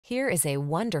Here is a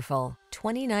wonderful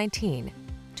 2019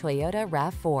 Toyota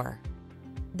RAV4.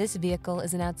 This vehicle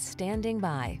is an outstanding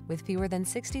buy with fewer than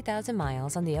 60,000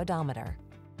 miles on the odometer.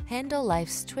 Handle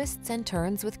life's twists and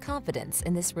turns with confidence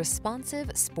in this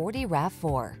responsive, sporty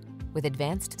RAV4. With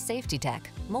advanced safety tech,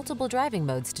 multiple driving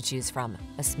modes to choose from,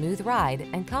 a smooth ride,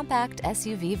 and compact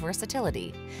SUV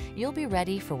versatility, you'll be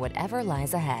ready for whatever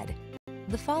lies ahead.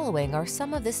 The following are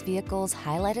some of this vehicle's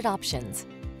highlighted options: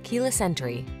 keyless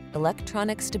entry,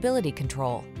 electronic stability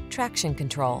control, traction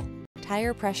control,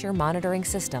 tire pressure monitoring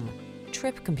system,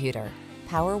 trip computer,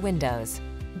 power windows,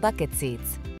 bucket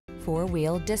seats,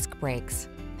 four-wheel disc brakes,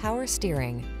 power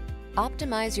steering.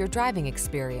 Optimize your driving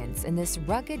experience in this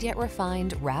rugged yet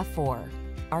refined RAV4.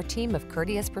 Our team of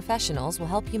courteous professionals will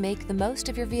help you make the most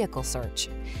of your vehicle search.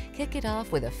 Kick it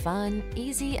off with a fun,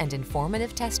 easy, and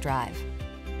informative test drive.